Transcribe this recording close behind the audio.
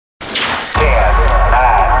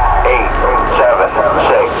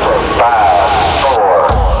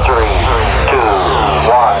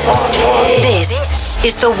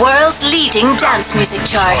is the world's leading dance music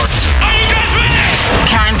chart.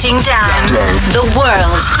 Counting down the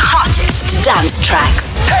world's hottest dance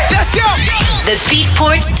tracks. Hey, let's go! The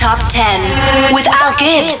Beatport Top 10 with Al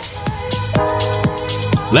Gibbs.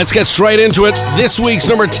 Let's get straight into it. This week's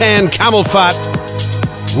number 10, Camel Fat,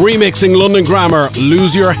 remixing London Grammar,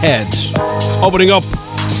 Lose Your Head. Opening up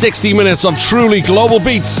 60 minutes of truly global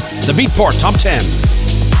beats, the Beatport Top 10.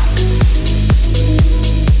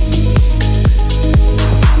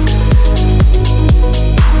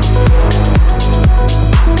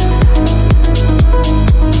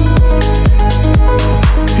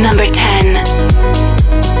 Number 10.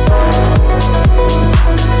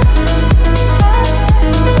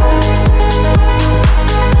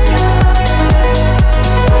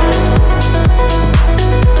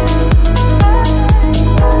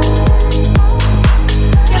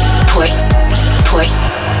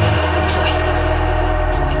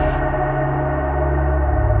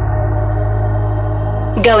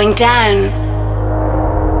 Going down.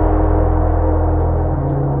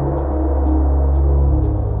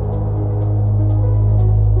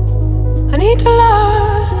 I need to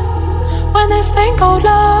learn when this thing called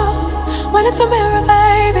love, when it's a mirror,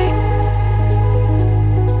 baby.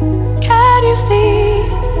 Can you see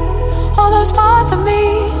all those parts of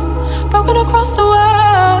me broken across the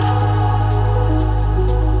world?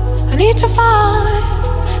 I need to find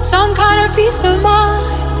some kind of peace of mind.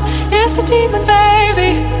 It's a demon,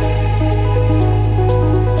 baby.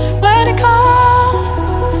 When it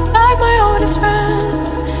comes like my oldest friend,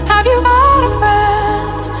 have you got a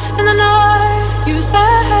friend? In the night you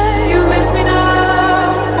say you miss me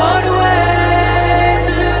now. What a way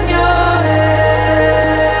to lose your head.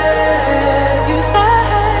 You say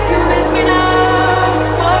you miss me now.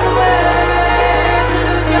 What a way to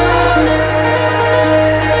lose your head.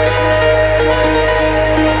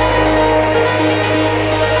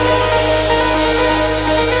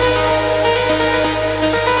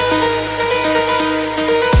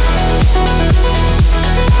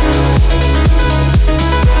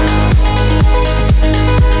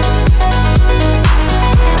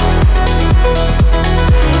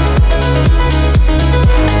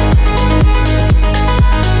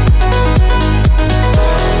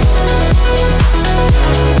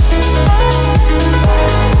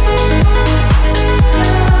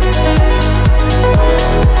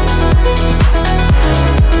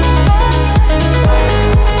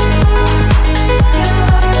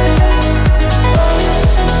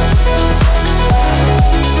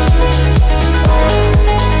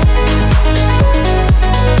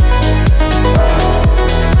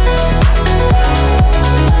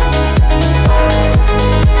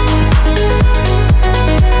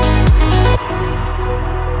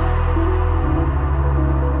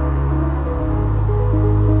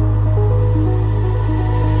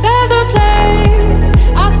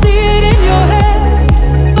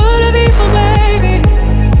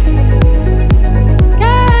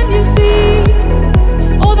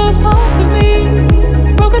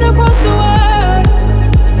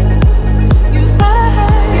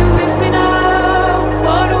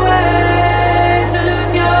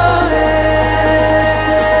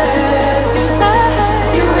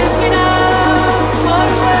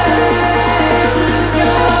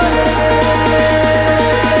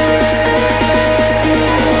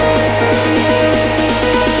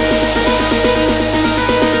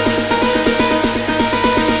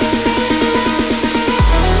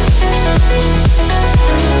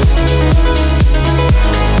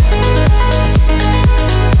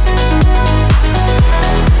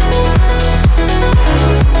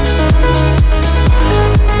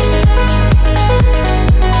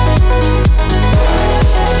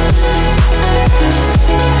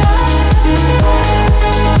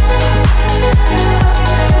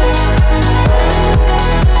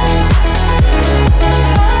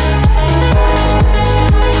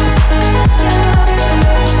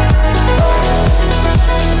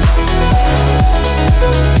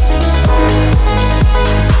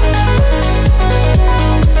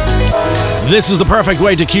 This is the perfect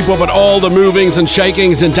way to keep up with all the movings and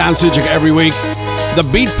shakings in dance music every week. The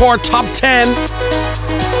Beatport Top 10.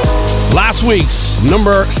 Last week's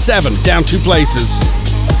number 7, down 2 places.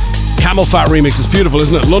 Camel Fat remix is beautiful,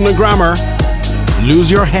 isn't it? London Grammar,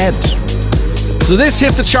 Lose Your Head. So this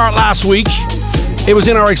hit the chart last week. It was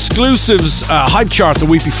in our exclusives hype chart the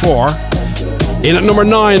week before. In at number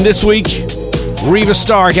 9 this week, Riva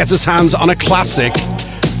Starr gets his hands on a classic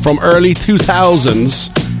from early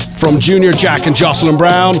 2000s from Junior Jack and Jocelyn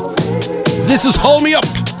Brown. This is Hold Me Up.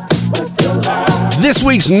 This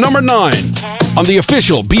week's number 9 on the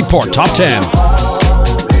official Beatport Top 10.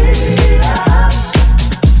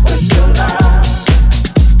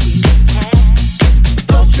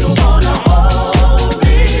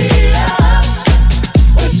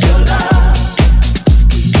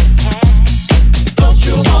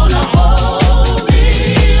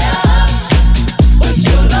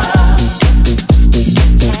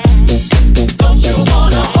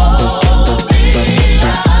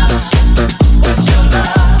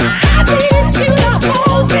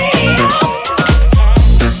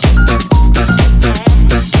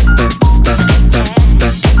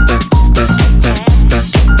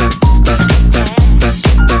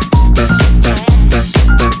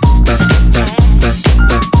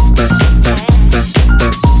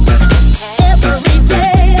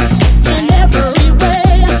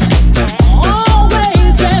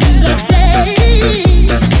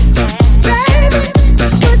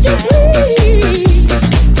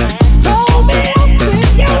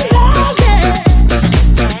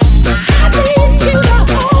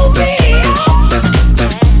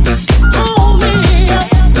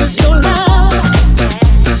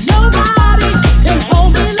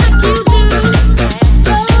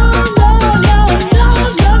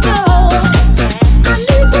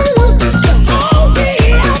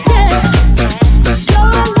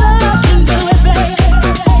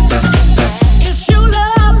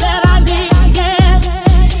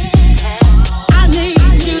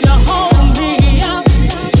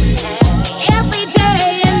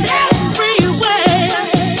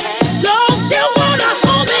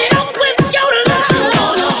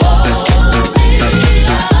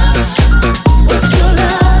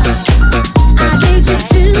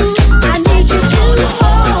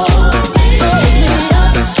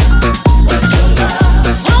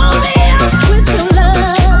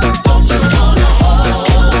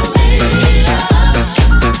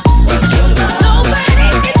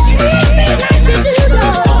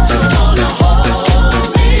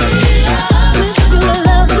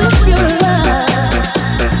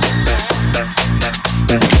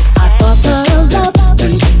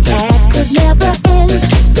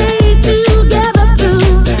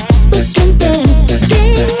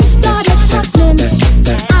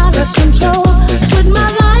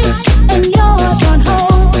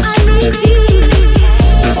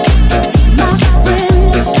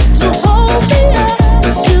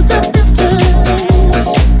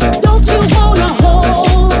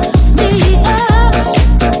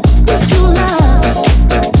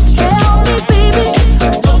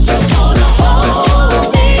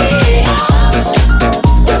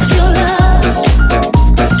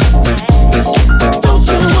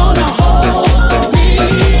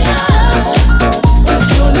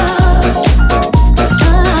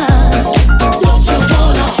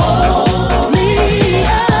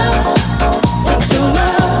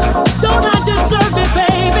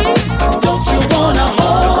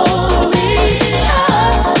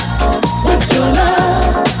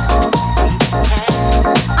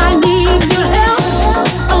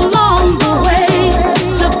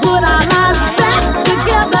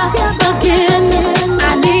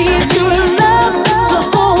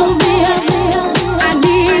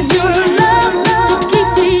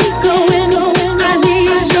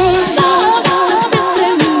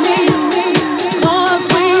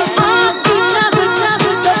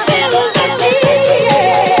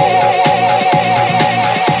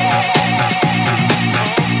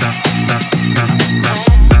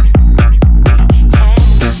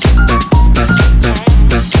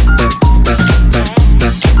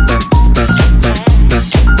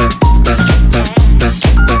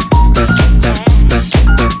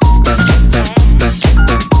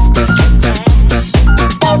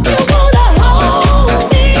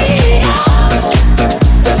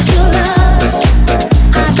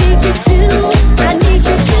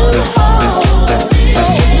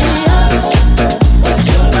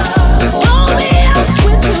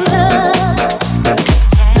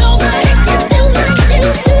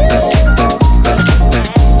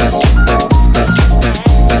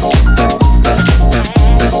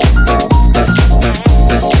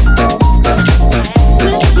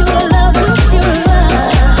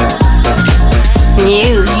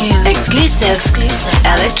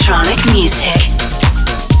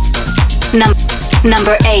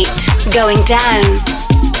 Number 8, going down.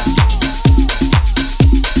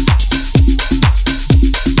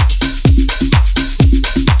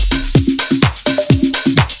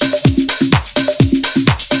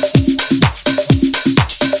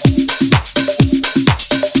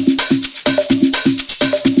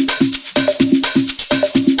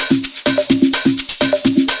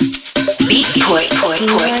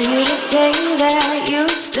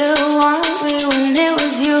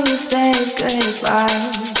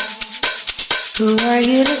 Who are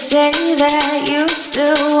you to say that you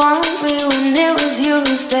still want me when it was you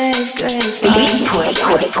who said goodbye?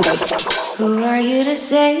 Who are you to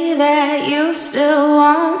say that you still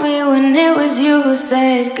want me when it was you who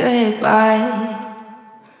said goodbye?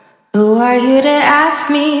 Who are you to ask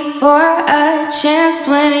me for a chance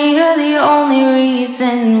when you're the only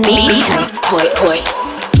reason why?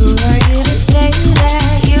 Who are you to say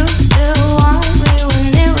that you still want me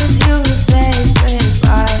when it was you who said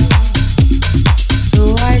goodbye?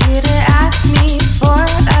 Who are you to ask me for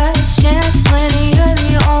a chance when you're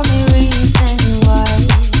the only reason why?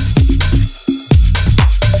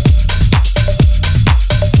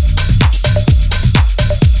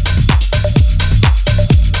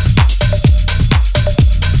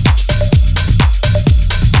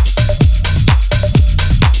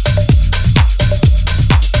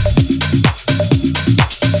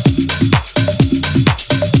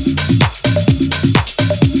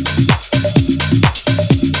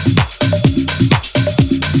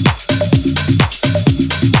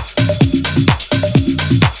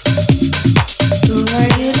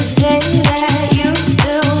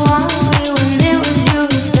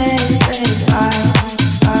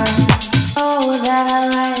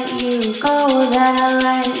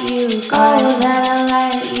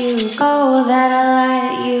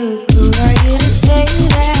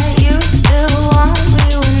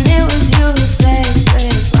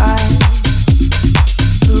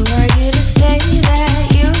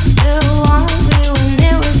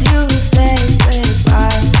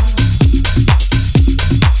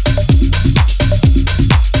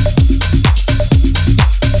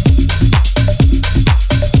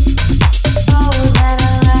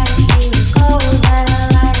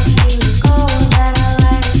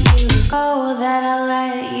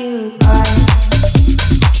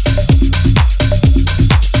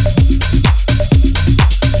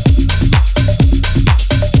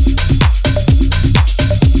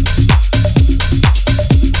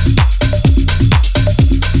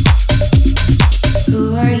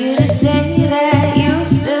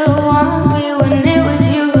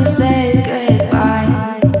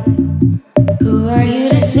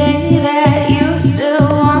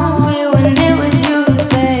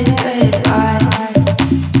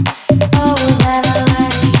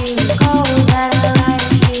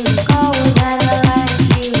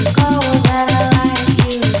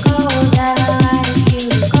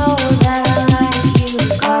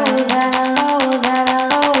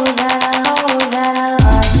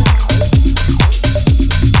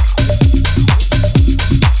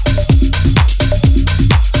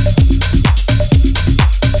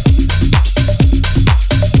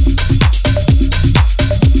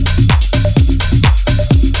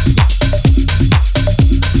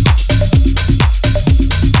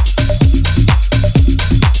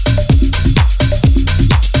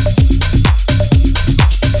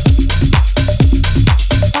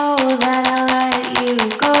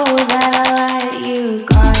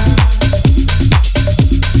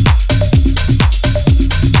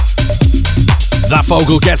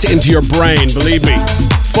 Vocal gets into your brain, believe me.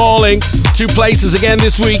 Falling 2 places again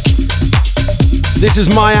this week. This is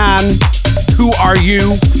My Anne, Who Are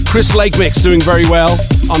You? Chris Lake mix doing very well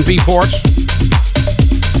on Beatport.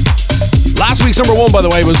 Last week's number 1, by the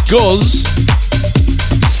way, was Guz,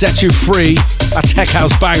 Set You Free, a tech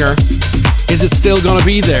house banger. Is it still gonna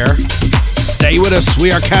be there? Stay with us,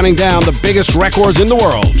 we are counting down the biggest records in the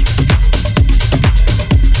world.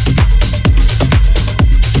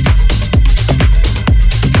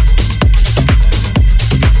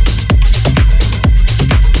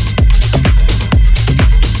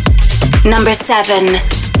 Number 7.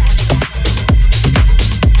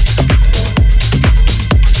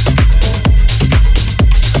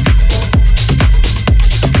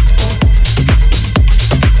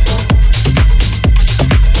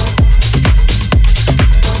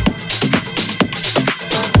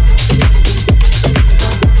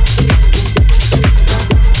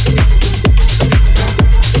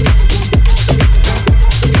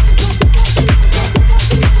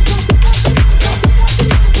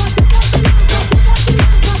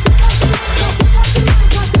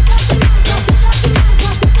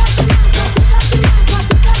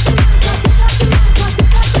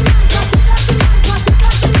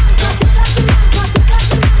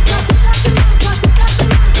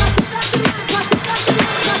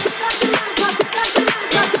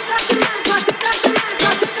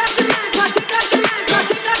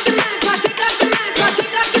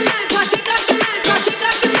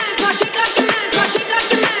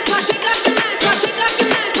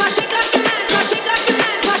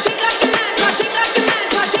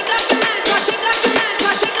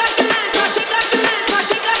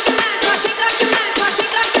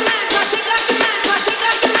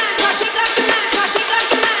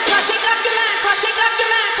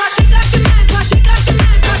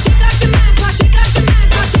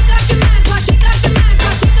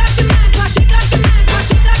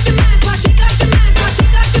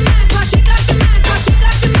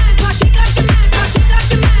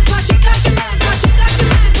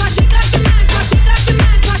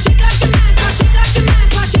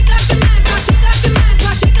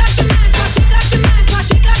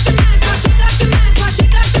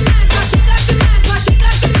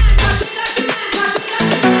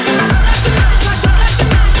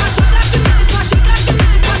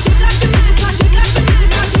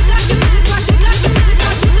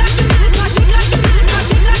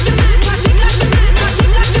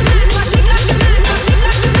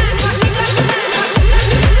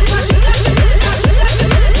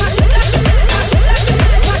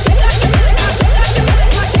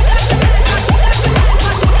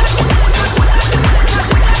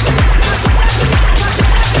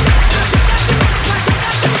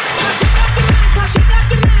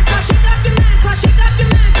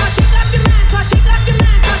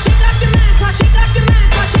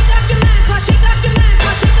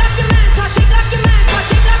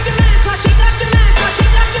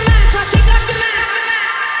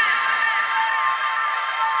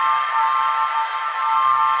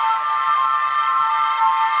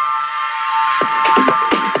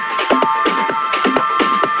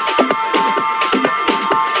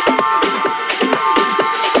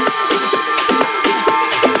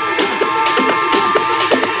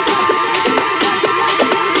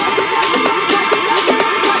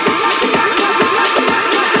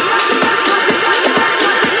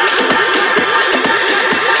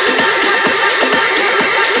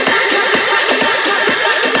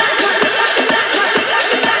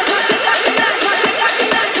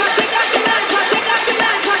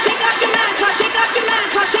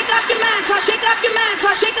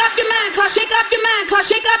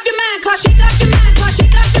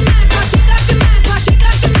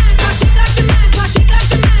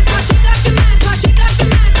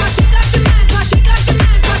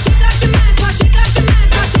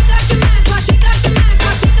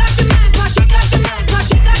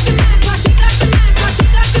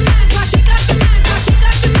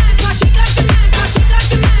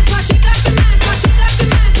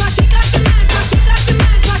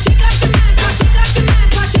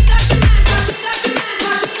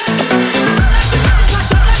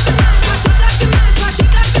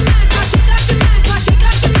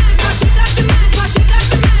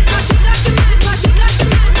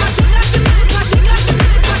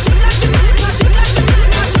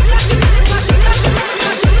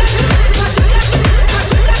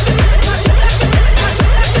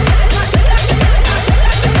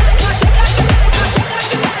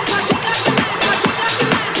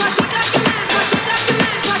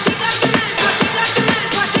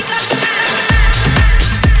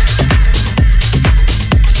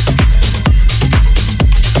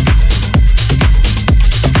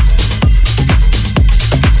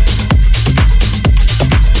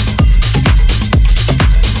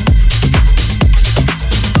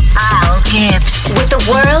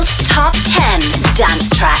 Top 10 Dance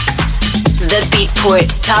Tracks. The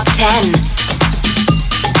Beatport Top 10.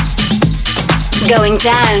 Going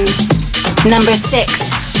down. Number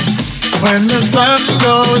 6. When the sun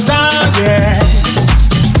goes down, yeah.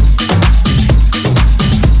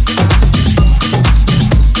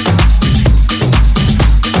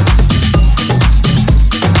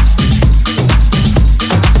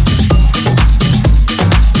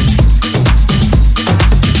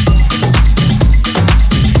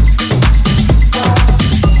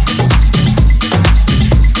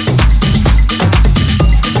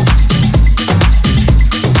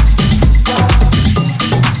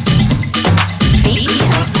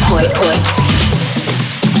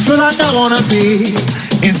 Feel like I wanna be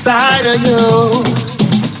inside of you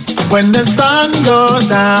when the sun goes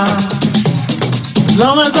down. As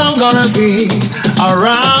long as I'm gonna be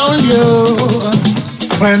around you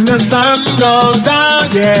when the sun goes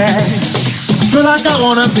down, yeah. Feel like I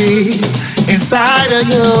wanna be inside of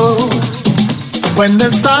you when the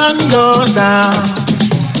sun goes down.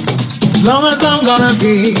 As long as I'm gonna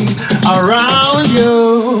be around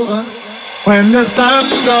you when the sun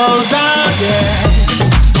goes down, yeah.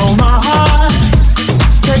 Oh, my heart,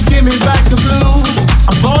 taking me back to blue.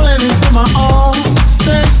 I'm falling into my own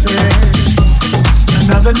senses.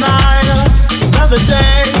 Another night, another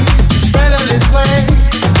day. It's better this way.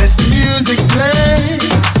 Let the music play.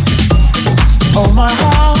 Oh, my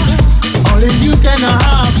heart, only you can know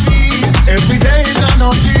how I feel. Every day is an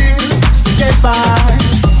ordeal to get by.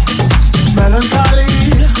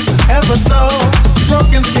 Melancholy, ever so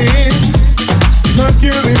broken skin.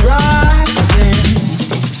 Mercury rising.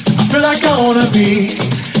 I feel like I wanna be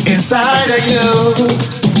inside of you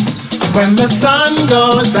when the sun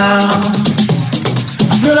goes down.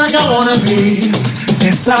 I feel like I wanna be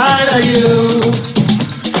inside of you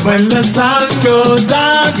when the sun goes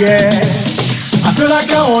down, yeah. I feel like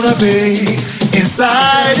I wanna be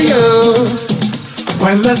inside of you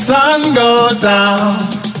when the sun goes down.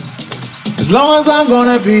 As long as I'm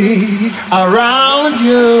gonna be around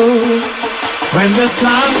you when the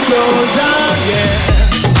sun goes down, yeah.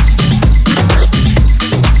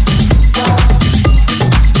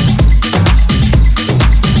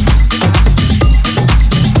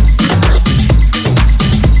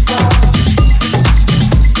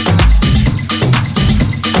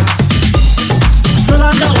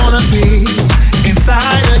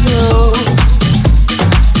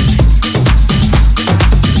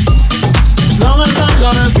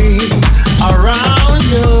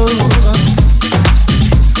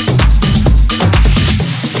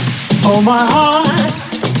 My heart,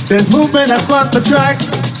 there's movement across the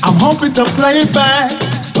tracks. I'm hoping to play it back,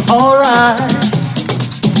 but alright.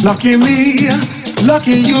 Lucky me,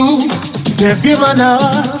 lucky you, they've given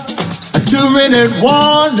us a 2-minute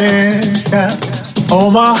warning. Yeah.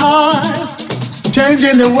 Oh, my heart,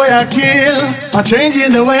 changing the way I kill, or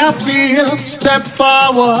changing the way I feel. Step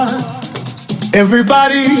forward.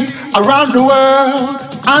 Everybody around the world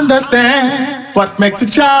understand what makes a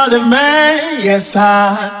child a man. Yes,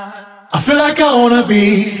 I feel like I wanna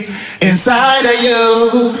be inside of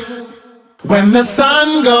you when the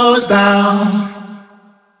sun goes down.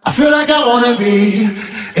 I feel like I wanna be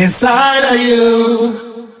inside of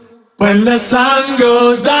you when the sun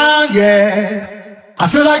goes down, yeah. I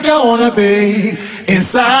feel like I wanna be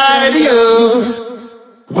inside of you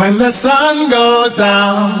when the sun goes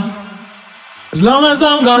down. As long as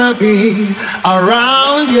I'm gonna be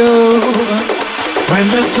around you when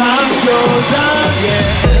the sun goes down,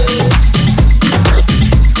 yeah.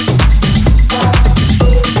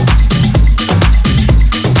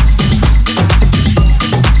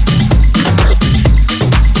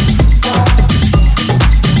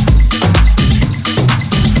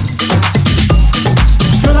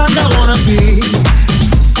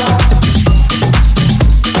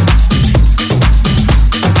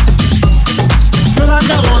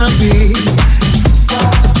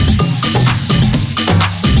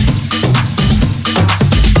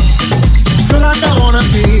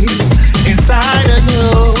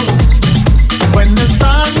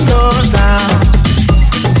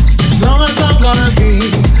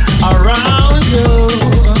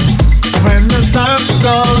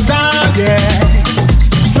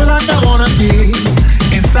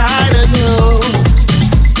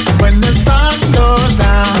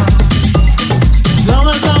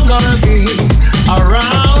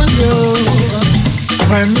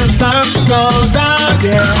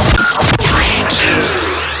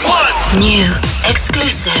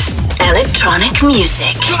 Exclusive electronic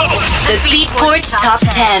music. The Beatport Top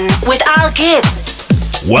 10 with Al Gibbs.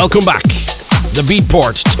 Welcome back. The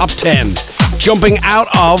Beatport Top 10. Jumping out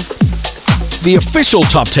of the official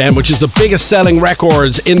top 10, which is the biggest selling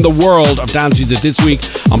records in the world of dance music this week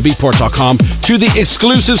on Beatport.com, to the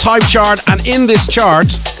exclusives hype chart. And in this chart,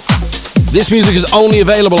 this music is only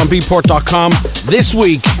available on Beatport.com. This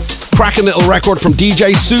week, cracking little record from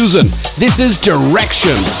DJ Susan. This is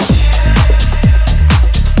Direction.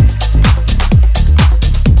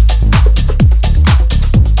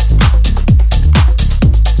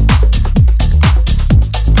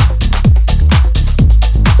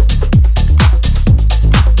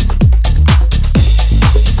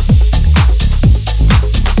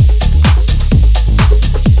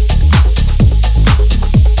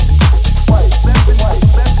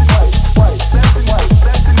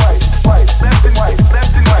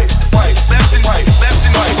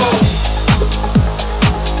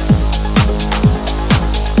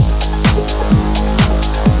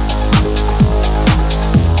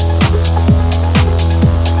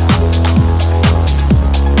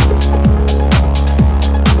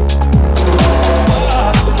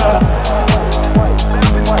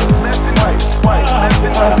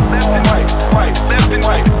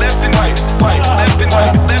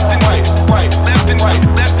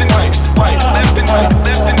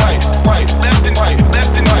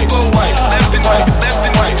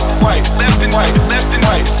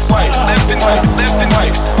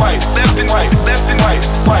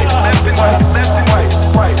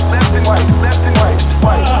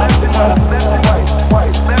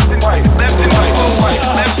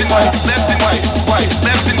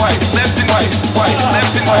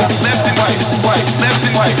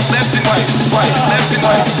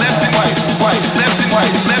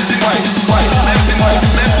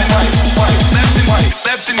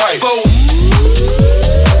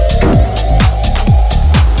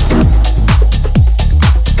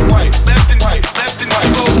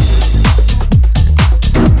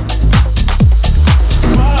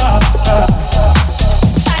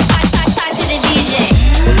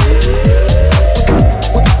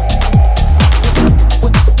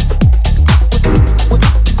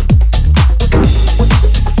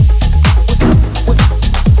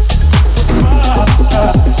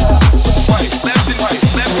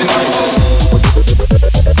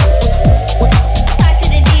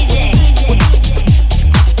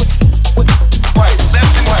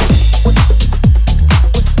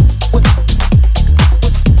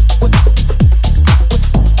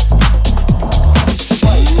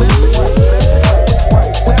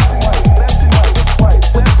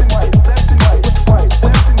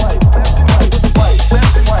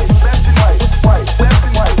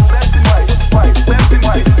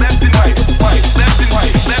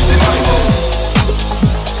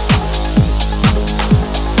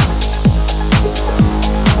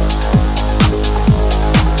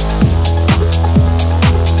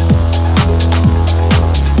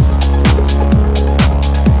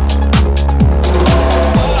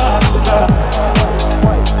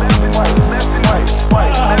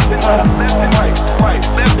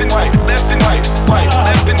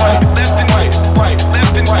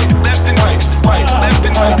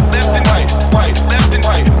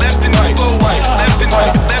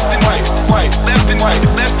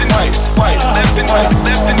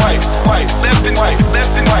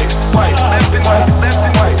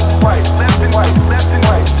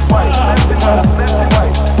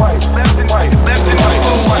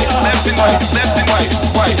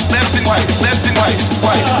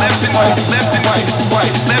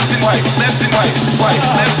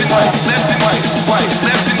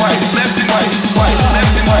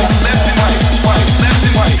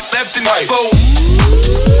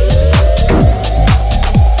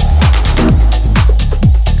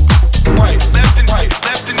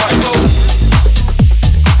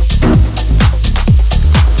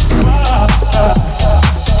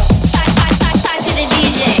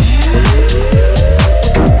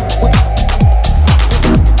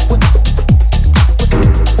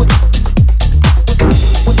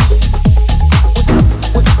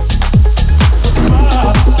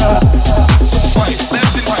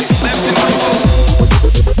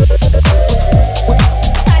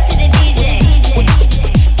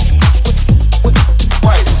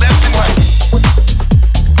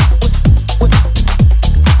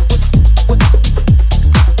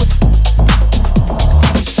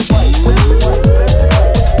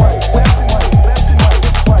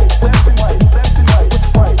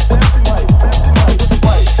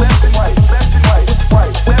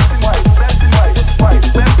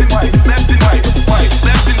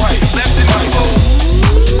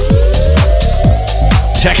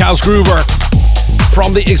 Tech House Groover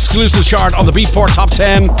from the exclusive chart on the Beatport Top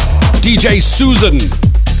 10, DJ Susan,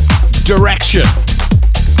 Direction.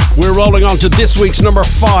 We're rolling on to this week's number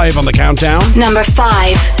 5 on the countdown. Number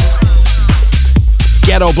 5.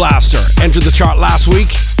 Ghetto Blaster entered the chart last week,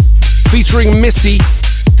 featuring Missy.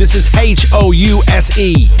 This is House.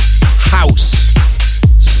 House.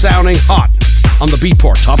 Sounding hot on the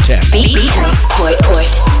Beatport Top 10. Beatport.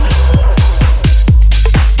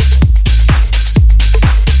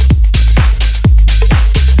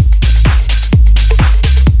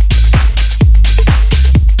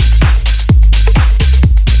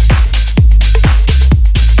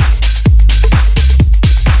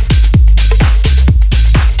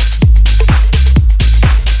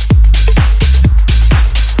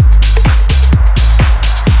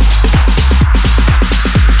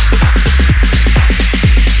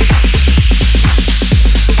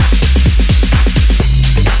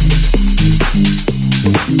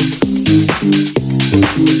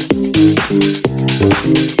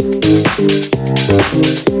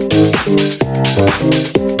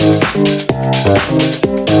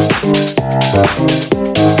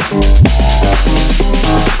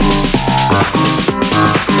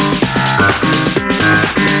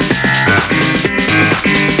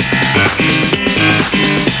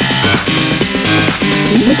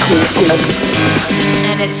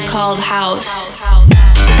 And it's called House.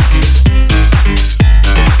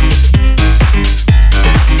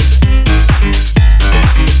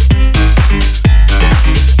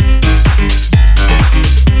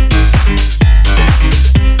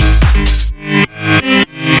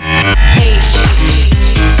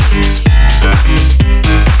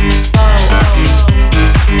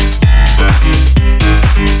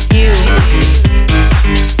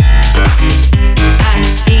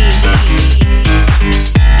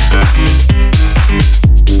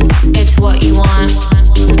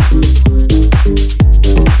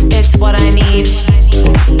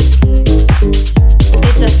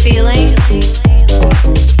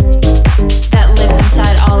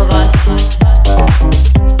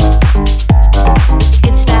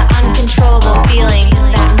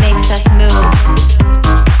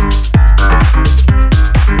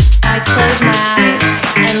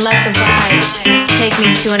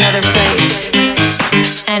 To another place,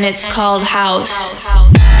 and it's called House.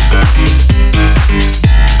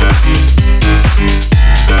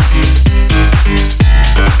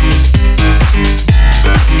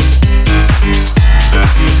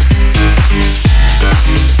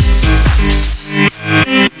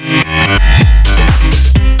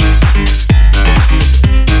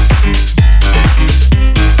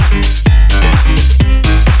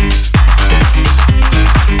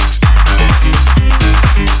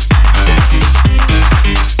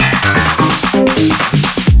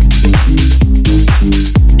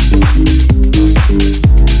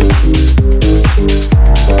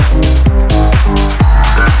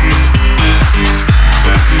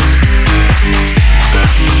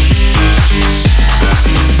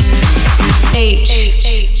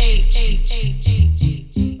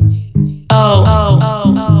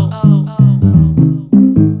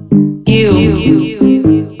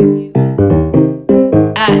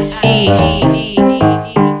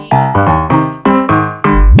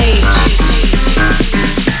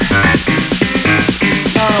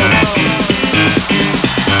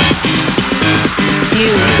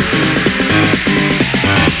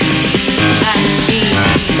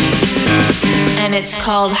 And it's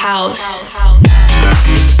called House.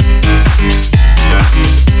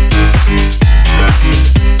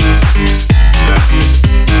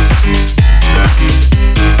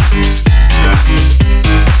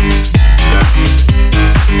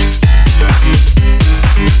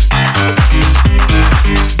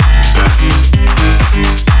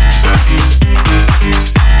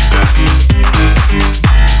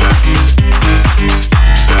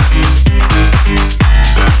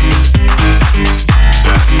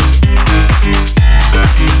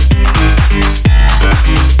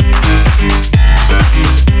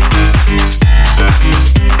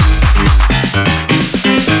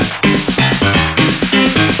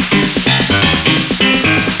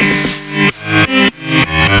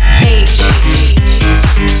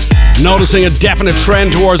 Noticing a definite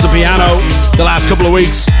trend towards the piano the last couple of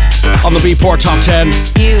weeks on the Beatport Top 10.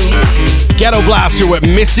 Ghetto Blaster with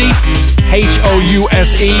Missy,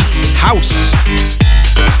 House. House.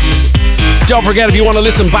 Don't forget, if you want to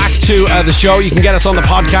listen back to the show, you can get us on the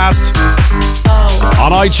podcast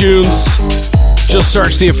on iTunes. Just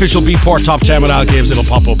search the official Beatport Top 10 with Al Gibbs, it'll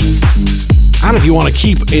pop up. And if you want to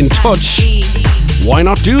keep in touch, why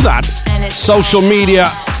not do that? Social media,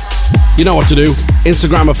 you know what to do.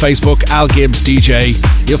 Instagram or Facebook, Al Gibbs DJ.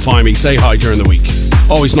 You'll find me. Say hi during the week.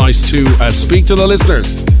 Always nice to speak to the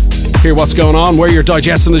listeners. hear what's going on, where you're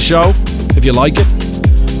digesting the show, if you like it.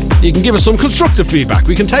 You can give us some constructive feedback.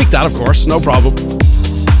 We can take that, of course, no problem.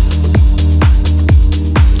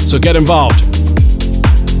 So get involved.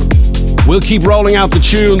 We'll keep rolling out the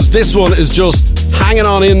tunes. This one is just hanging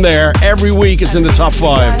on in there. Every week it's in the top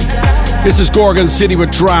 5. This is Gorgon City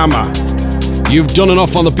with Drama. You've done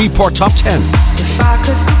enough on the Beatport Top 10. If I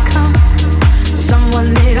could become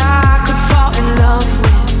someone that I could fall in love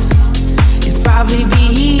with, it'd probably be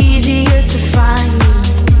easier to find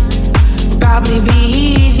you. Probably be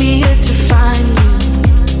easier to find you.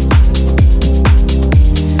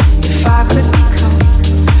 If I could become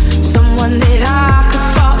someone that I could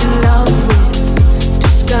fall in love with,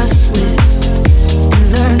 discuss with, and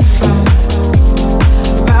learn from,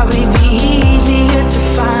 probably be easier to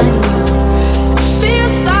find you.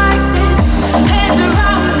 Feels like this, hands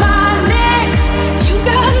around my neck. You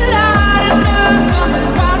got a lot of nerve coming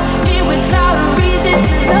round here without a reason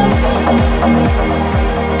to love me.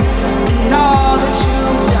 And all that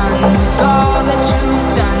you've done, with all that you've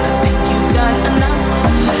done, I think you've done enough.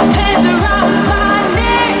 Hands around my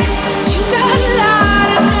neck. You got a lot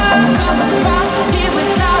of nerve coming round here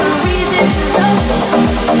without a reason to love me.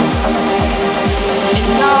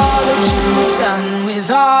 And all that you've done, with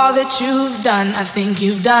all that you've done, I think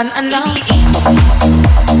you've done enough.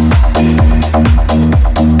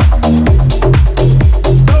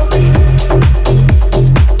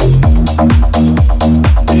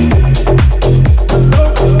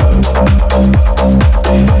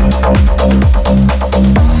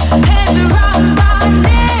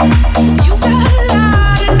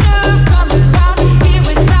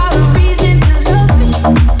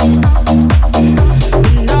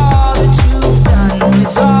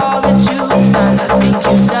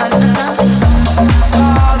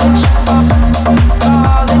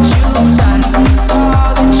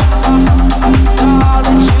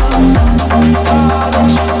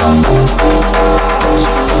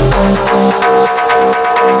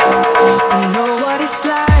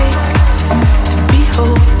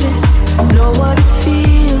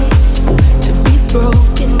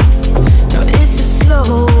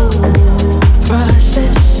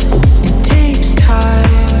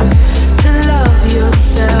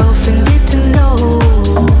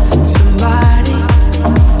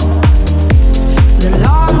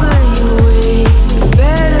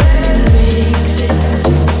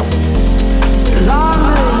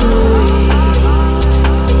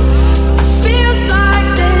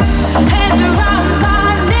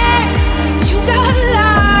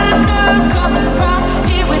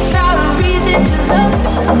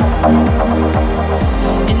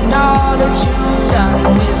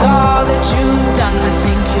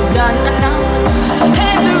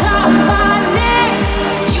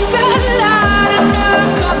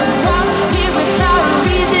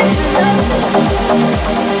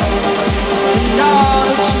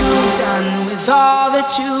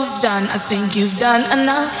 I think you've done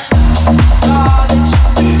enough.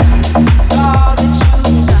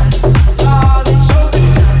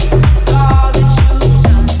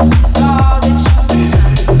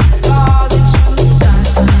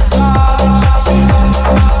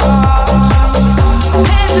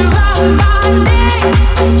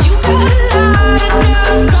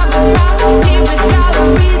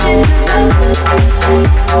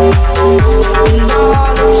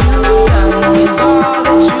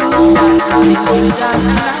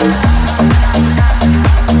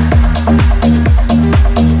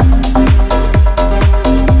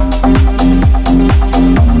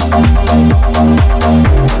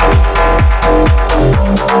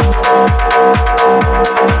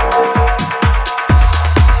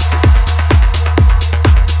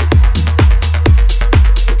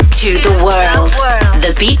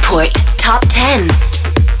 Beatport Top 10.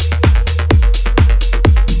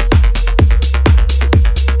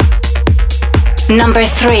 Number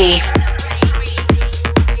 3.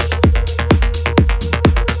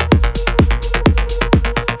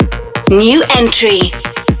 New entry.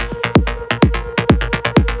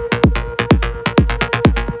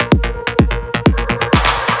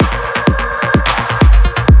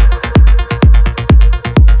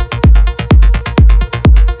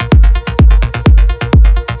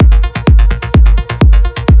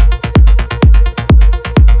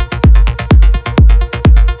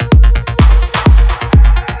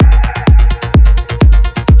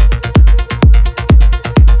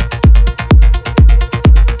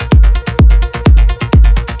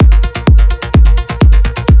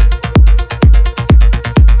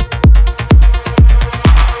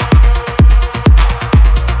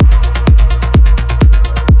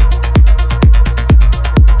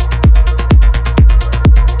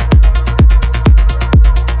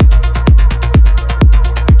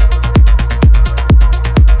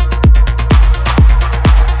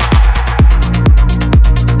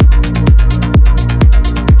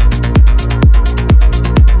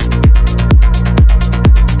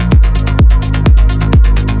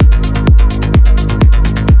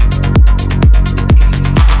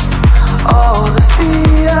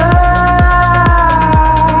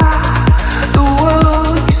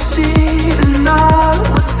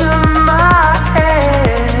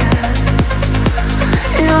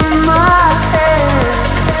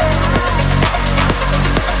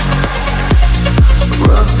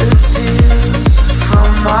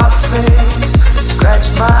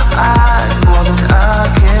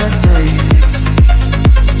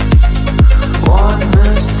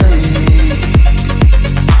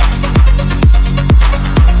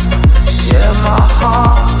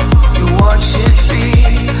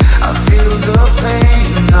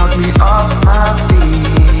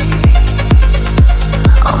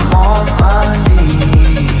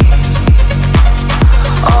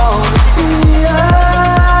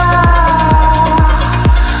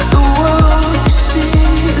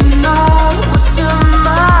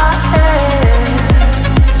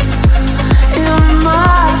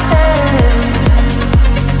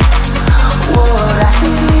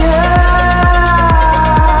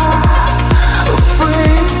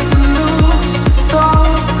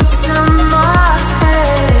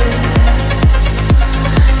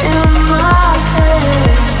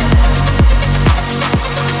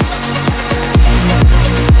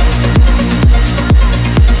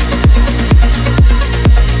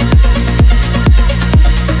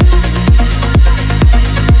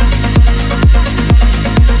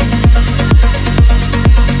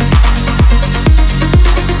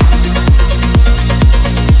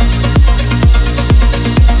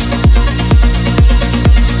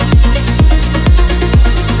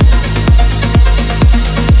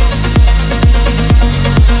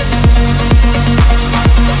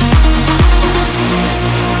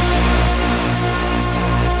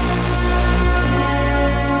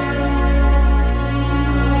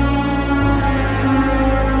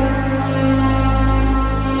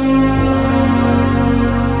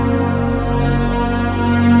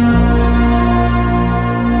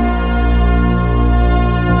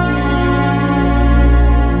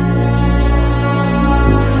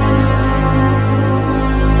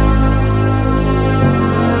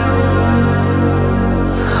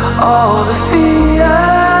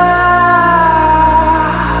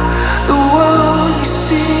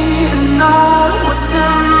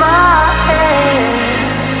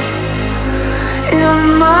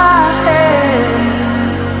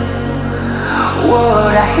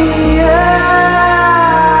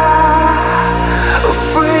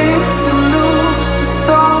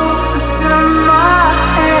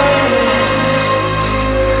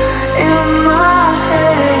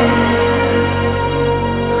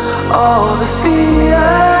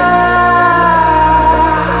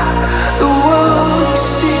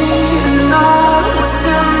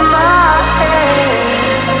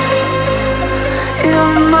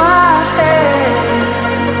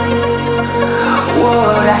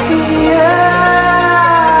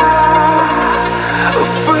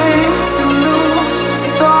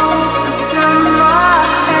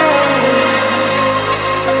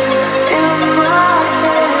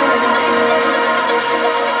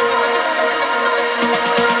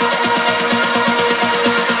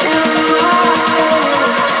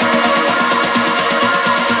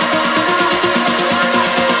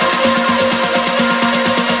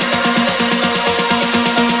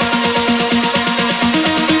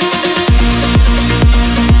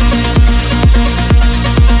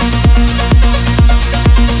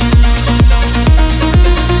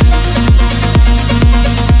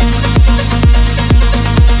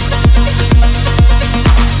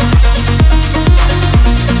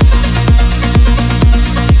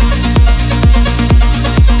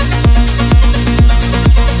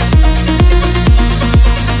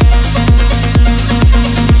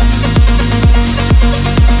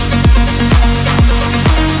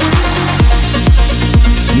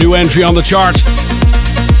 New entry on the chart.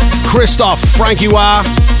 Christoph Francois,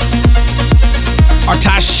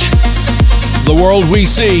 Artash, The World We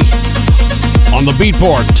See on the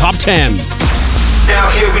Beatport Top 10. Now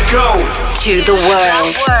here we go. To the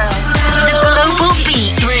world. The global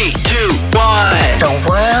beat. 3, 2, 1. The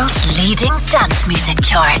world's leading dance music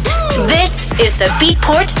chart. This is the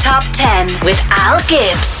Beatport Top 10 with Al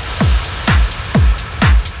Gibbs.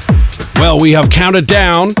 Well, we have counted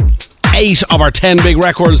down 8 of our 10 big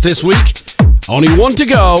records this week. Only one to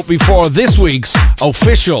go before this week's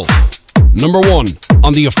official number 1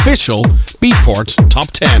 on the official Beatport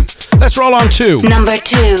Top 10. Let's roll on to number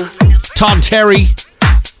 2. Todd Terry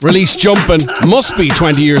released Jumpin', must be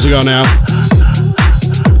 20 years ago now.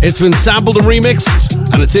 It's been sampled and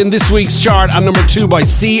remixed, and it's in this week's chart at number 2 by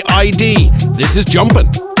CID. This is Jumpin'.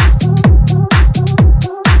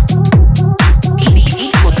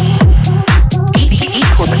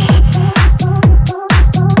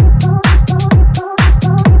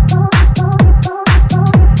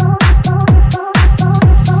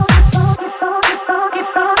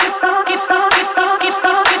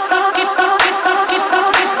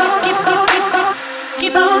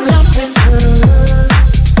 Keep on jumping.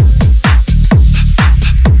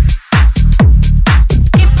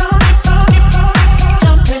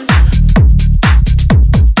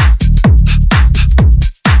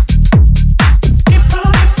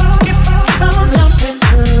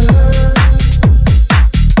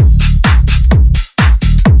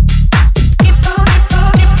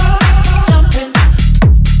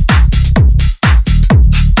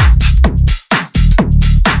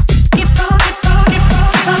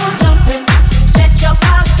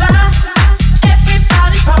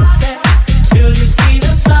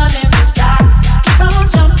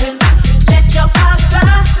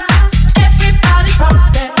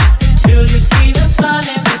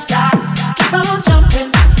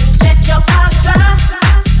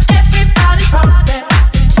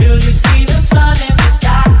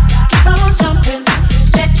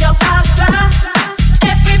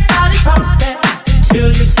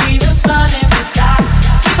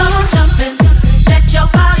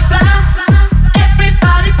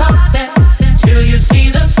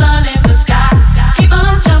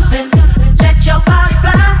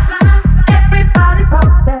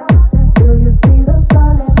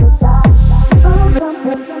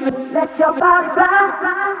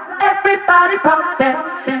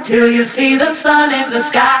 till you see the sun in the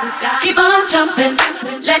sky. Keep on jumping,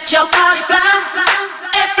 let your body fly.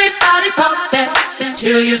 Everybody pump it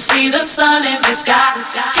till you see the sun in the sky.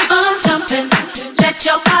 Keep on jumping, let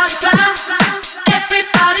your body fly.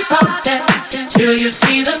 Everybody pump it till you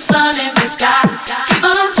see the sun in the sky. Keep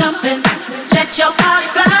on jumping, let your body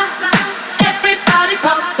fly. Everybody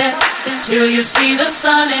pump it till you see the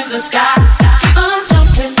sun in the sky. Keep on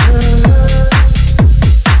jumping.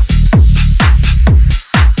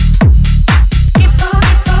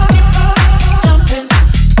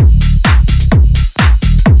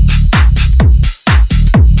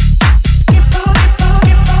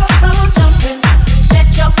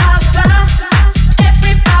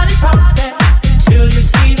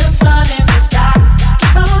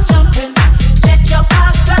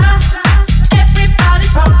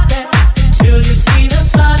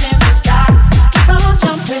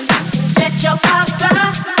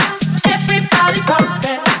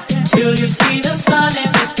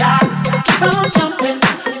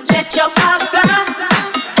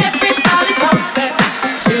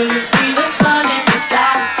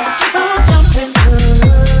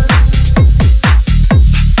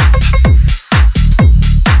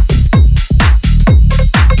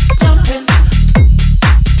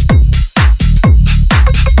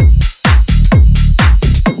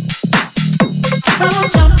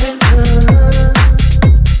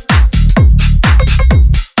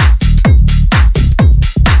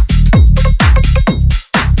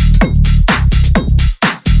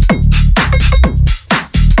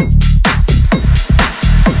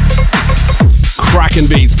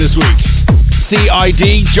 Beats this week.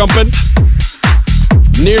 CID jumping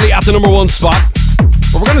nearly at the number one spot,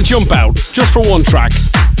 but we're going to jump out just for one track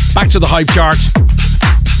back to the hype chart.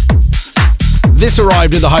 This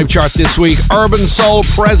arrived in the hype chart this week. Urban Soul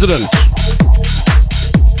President.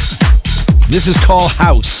 This is called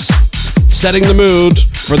House, setting the mood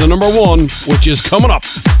for the number one, which is coming up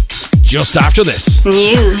just after this.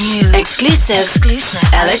 New exclusive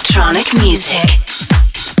electronic music.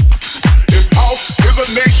 If house is a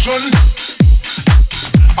nation,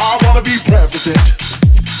 I wanna be president.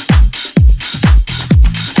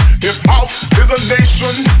 If house is a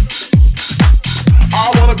nation, I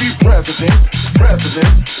wanna be president.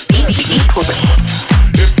 Beatport.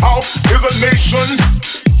 If house is a nation,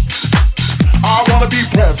 I wanna be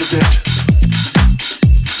president.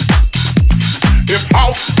 If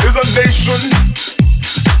house is a nation,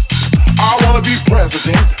 I wanna be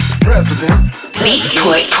president.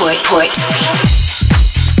 Beatport.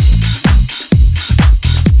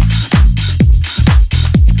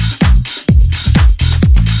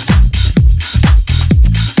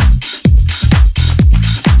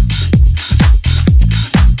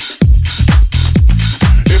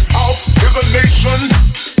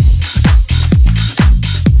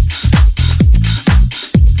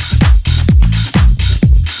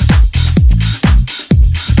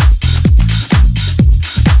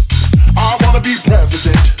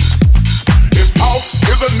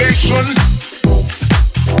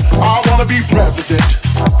 I wanna be president.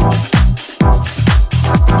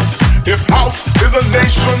 If house is a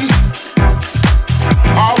nation,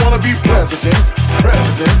 I wanna be president.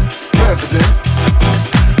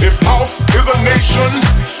 If house is a nation,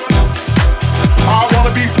 I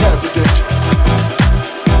wanna be president.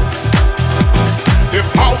 If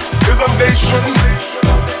house is a nation,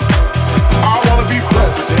 I wanna be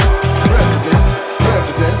president.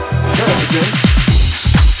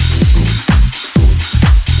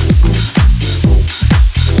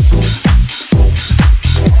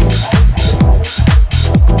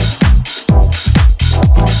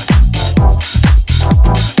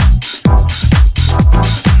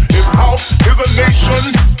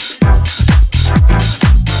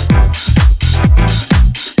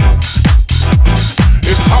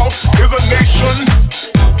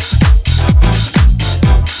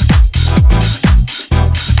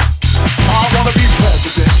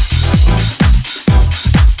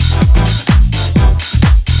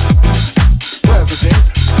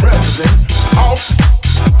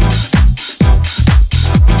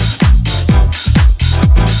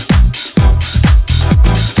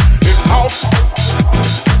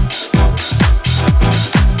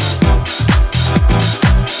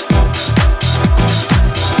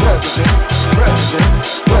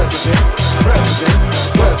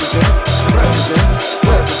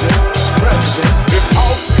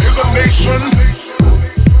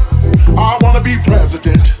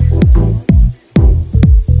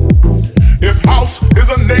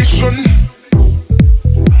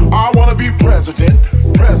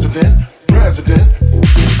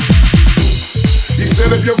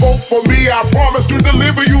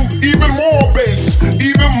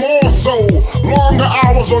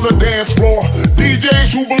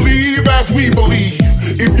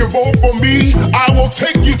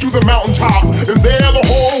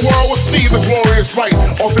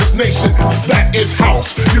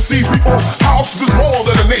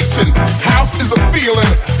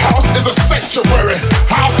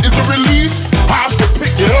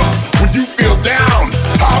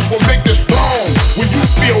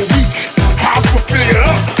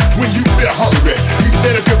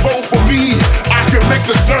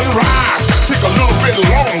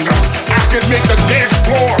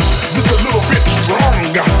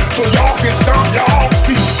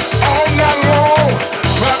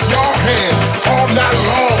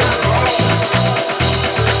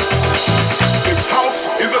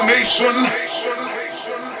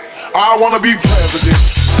 I wanna be president.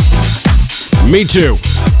 Me too.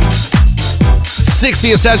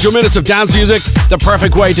 60 essential minutes of dance music, the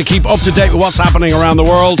perfect way to keep up to date with what's happening around the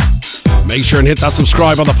world. Make sure and hit that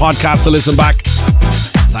subscribe on the podcast to listen back.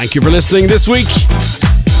 Thank you for listening this week.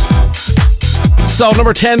 So,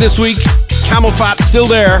 number 10 this week, Camel Fat, still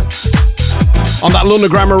there on that London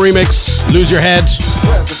Grammar remix, Lose Your Head.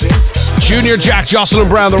 Junior Jack, Jocelyn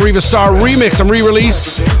Brown, the Riva Star remix and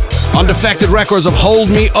re-release on Defected Records of Hold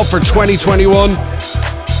Me Up for 2021.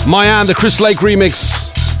 Mayan, the Chris Lake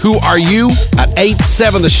remix, Who Are You? At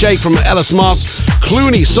 8-7, The Shake from Ellis Moss.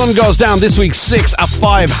 Clooney, Sun Goes Down, this week 6 at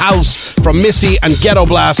 5, House from Missy and Ghetto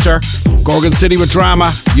Blaster. Gorgon City with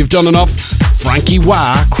Drama, You've Done Enough. Frankie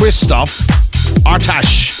Wah, Christoph.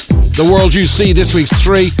 Artash, The World You See, this week's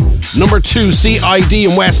 3. Number 2, CID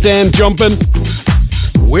in West End, Jumpin'.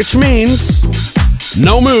 Which means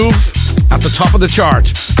no move at the top of the chart.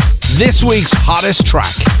 This week's hottest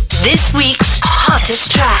track. This week's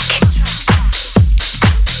hottest track.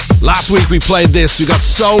 Last week we played this. We got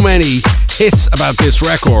so many hits about this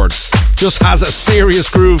record. Just has a serious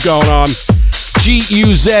groove going on.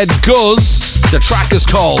 G-U-Z Guz. The track is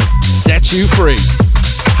called Set You Free.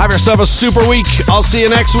 Have yourself a super week. I'll see you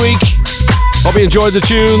next week. Hope you enjoyed the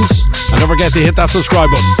tunes. And don't forget to hit that subscribe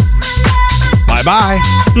button. Bye-bye.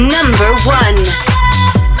 Number 1.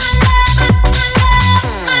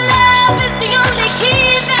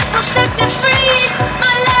 Set you free.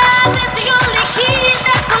 My love is the only key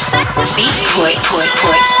that will set you free. Beatport.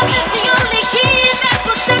 My love is the only key that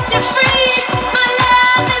will set you free. My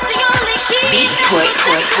love is the only key that will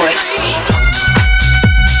set you free.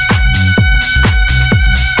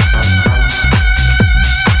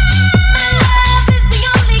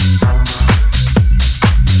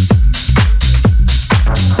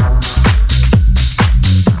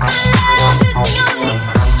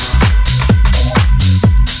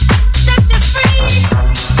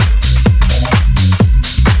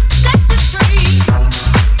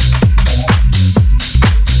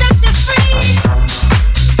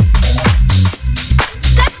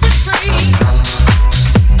 Free.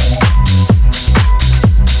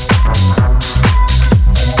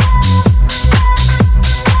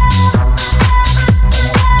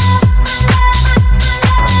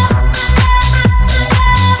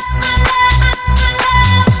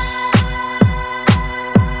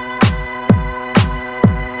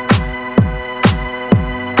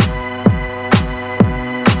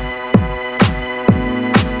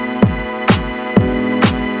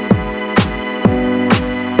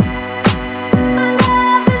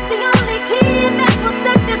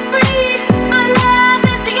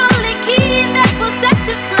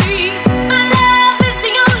 you free. My love is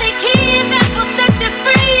the only key that will set you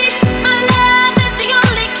free. My love is the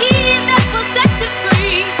only key that will set you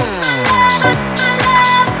free. My love, my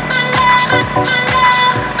love, my love, my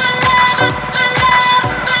love, my love, my love,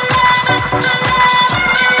 my love, my love.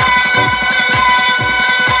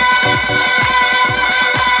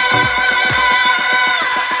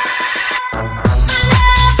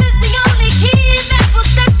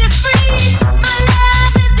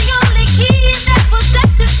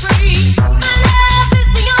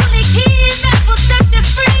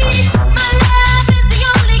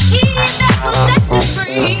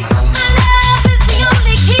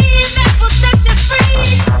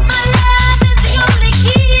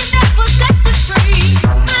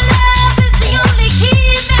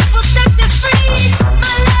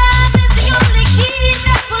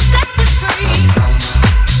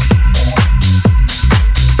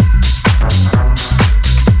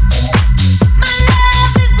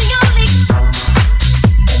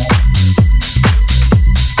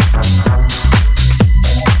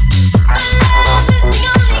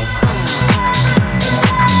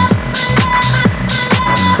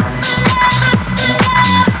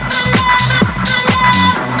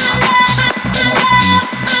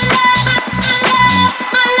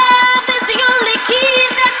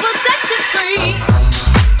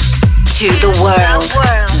 To the world.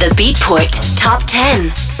 The Beatport Top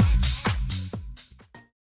 10.